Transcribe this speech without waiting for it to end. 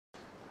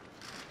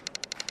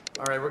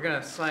All right, we're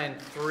going to sign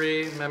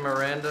 3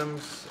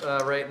 memorandums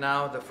right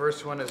now. The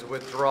first one is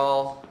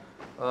withdrawal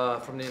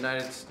from the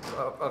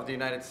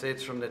United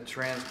States from the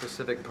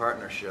Trans-Pacific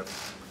Partnership.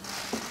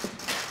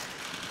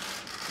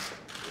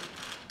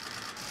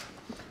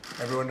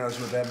 Everyone knows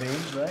what that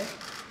means, right?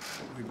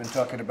 We've been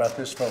talking about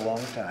this for a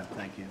long time.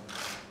 Thank you.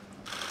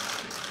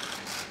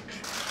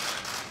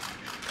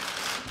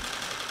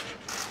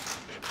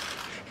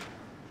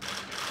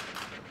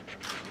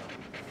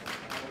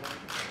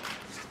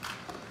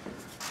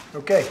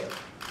 Okay.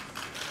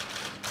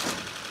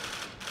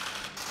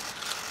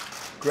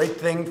 Great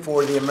thing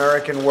for the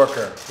American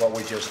worker, what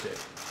we just did.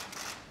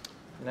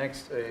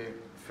 Next, a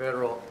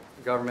federal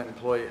government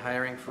employee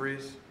hiring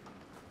freeze.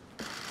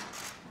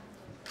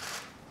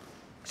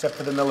 Except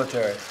for the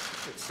military.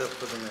 Except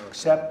for the military.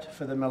 Except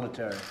for the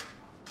military.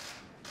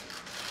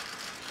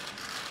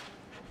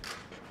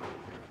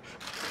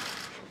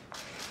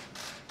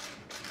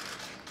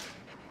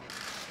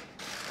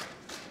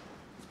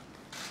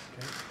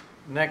 Okay.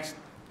 Next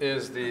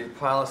is the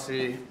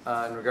policy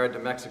in regard to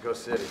Mexico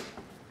City.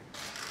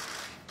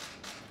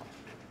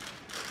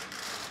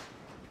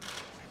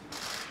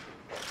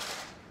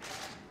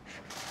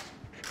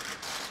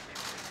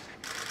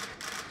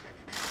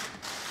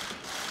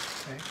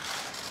 Okay.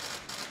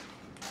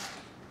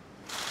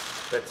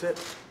 That's it.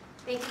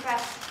 Thank you,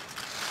 Press.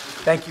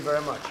 Thank you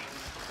very much.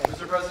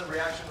 Mr. President,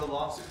 reaction to the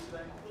lawsuit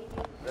today?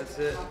 That's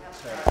it.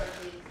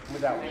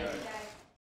 Without